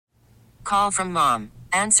call from mom.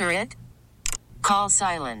 Answer it. Call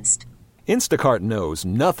silenced. Instacart knows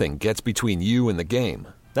nothing gets between you and the game.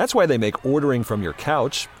 That's why they make ordering from your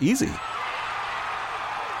couch easy.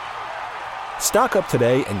 Stock up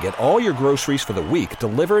today and get all your groceries for the week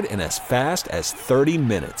delivered in as fast as 30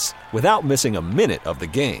 minutes without missing a minute of the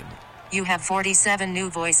game. You have 47 new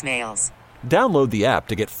voicemails. Download the app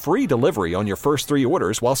to get free delivery on your first 3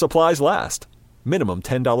 orders while supplies last. Minimum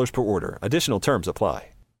 $10 per order. Additional terms apply.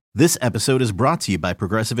 This episode is brought to you by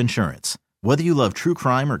Progressive Insurance. Whether you love true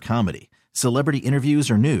crime or comedy, celebrity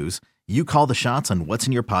interviews or news, you call the shots on what's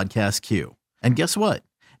in your podcast queue. And guess what?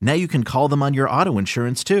 Now you can call them on your auto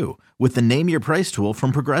insurance too with the Name Your Price tool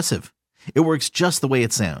from Progressive. It works just the way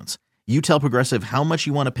it sounds. You tell Progressive how much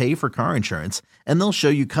you want to pay for car insurance, and they'll show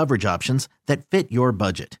you coverage options that fit your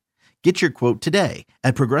budget. Get your quote today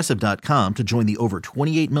at Progressive.com to join the over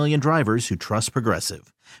 28 million drivers who trust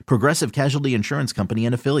Progressive. Progressive Casualty Insurance Company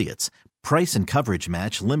and Affiliates. Price and coverage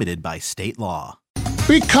match limited by state law.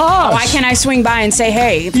 Because why can't I swing by and say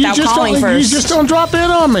hey without calling first? You just don't drop in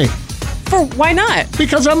on me. Why not?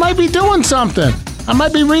 Because I might be doing something. I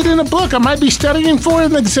might be reading a book. I might be studying for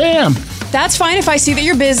an exam. That's fine. If I see that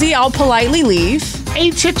you're busy, I'll politely leave.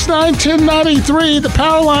 869-1093. The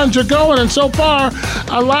power lines are going, and so far,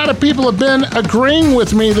 a lot of people have been agreeing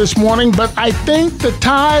with me this morning, but I think the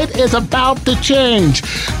tide is about to change.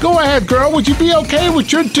 Go ahead, girl. Would you be okay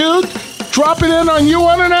with your dude dropping in on you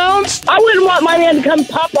unannounced? I wouldn't want my man to come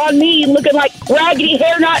pop on me looking like raggedy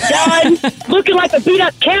hair not done, looking like a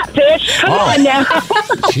beat-up catfish. Come on now.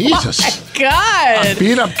 Jesus. God. A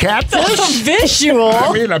beat-up catfish? A visual.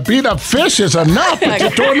 I mean, a beat-up fish is enough, but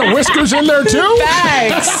you're throwing the whiskers in there, too?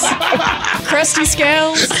 Bags. Crusty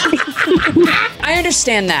scales. I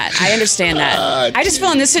understand that. I just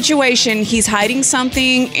feel in this situation, he's hiding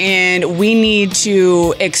something, and we need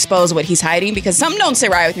to expose what he's hiding, because something don't sit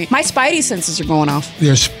right with me. My spidey senses are going off.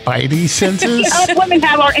 Your spidey senses? Us women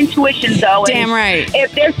have our intuition, though. Damn right.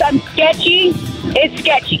 If there's something sketchy, it's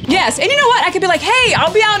sketchy. Yes, and you know what? I could be like, hey,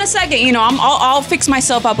 I'll be out in a second. You know, I'll fix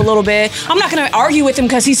myself up a little bit. I'm not going to argue with him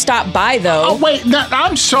because he stopped by, though. Oh, wait, no,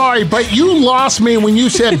 I'm sorry, but you lost me when you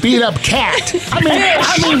said beat up cat. I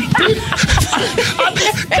mean,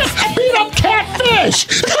 beat up catfish.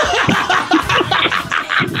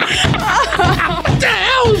 What the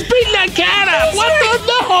hell is beating that cat up? What the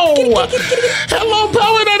no? Hello,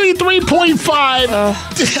 Power 93.5.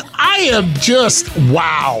 I am just,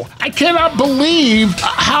 wow. I cannot believe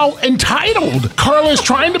how entitled Carl is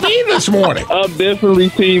trying to be this morning. I'm definitely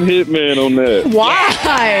Team Hitman on that. Why?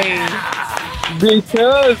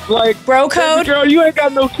 Because, like, bro code, girl, you ain't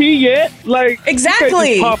got no key yet. Like,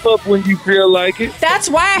 exactly. You can't just pop up when you feel like it. That's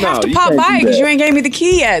why I have to pop by, because you ain't gave me the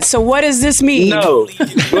key yet. So what does this mean? No,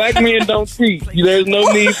 black men don't cheat. There's no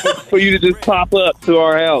need for you to just pop up to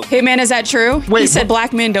our house. Hey, man, is that true? Wait, he said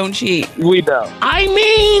black men don't cheat. We don't. I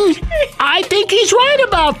mean, I think he's right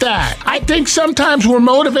about that. I think sometimes we're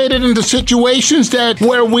motivated into situations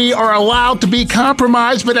where we are allowed to be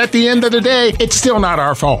compromised, but at the end of the day, it's still not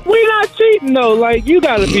our fault. We're not cheating, though. Like, you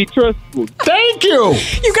gotta be trustful. Thank you.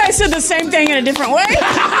 You guys said the same thing in a different way.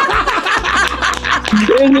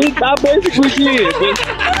 I basically did.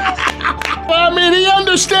 I mean, he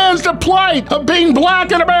understands the plight of being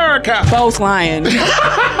black in America. Both lying.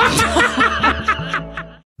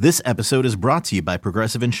 This episode is brought to you by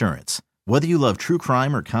Progressive Insurance. Whether you love true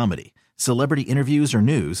crime or comedy, celebrity interviews or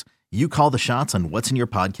news, you call the shots on what's in your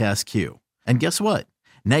podcast queue. And guess what?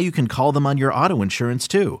 Now you can call them on your auto insurance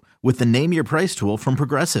too with the Name Your Price tool from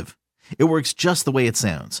Progressive. It works just the way it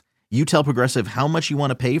sounds. You tell Progressive how much you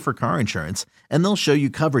want to pay for car insurance, and they'll show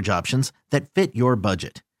you coverage options that fit your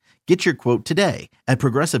budget. Get your quote today at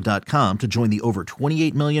Progressive.com to join the over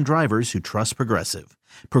 28 million drivers who trust Progressive.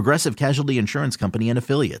 Progressive Casualty Insurance Company and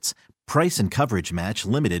Affiliates. Price and coverage match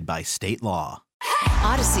limited by state law.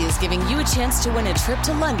 Odyssey is giving you a chance to win a trip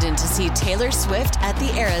to London to see Taylor Swift at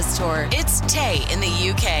the Eras Tour. It's Tay in the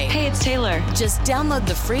UK. Hey, it's Taylor. Just download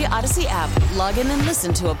the free Odyssey app, log in and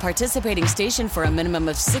listen to a participating station for a minimum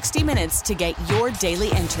of 60 minutes to get your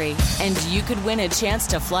daily entry. And you could win a chance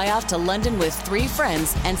to fly off to London with 3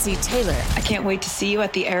 friends and see Taylor. I can't wait to see you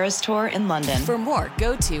at the Eras Tour in London. For more,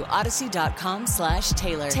 go to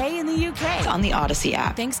odyssey.com/Taylor. Tay in the UK. It's on the Odyssey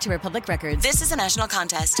app. Thanks to Republic Records. This is a national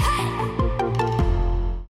contest.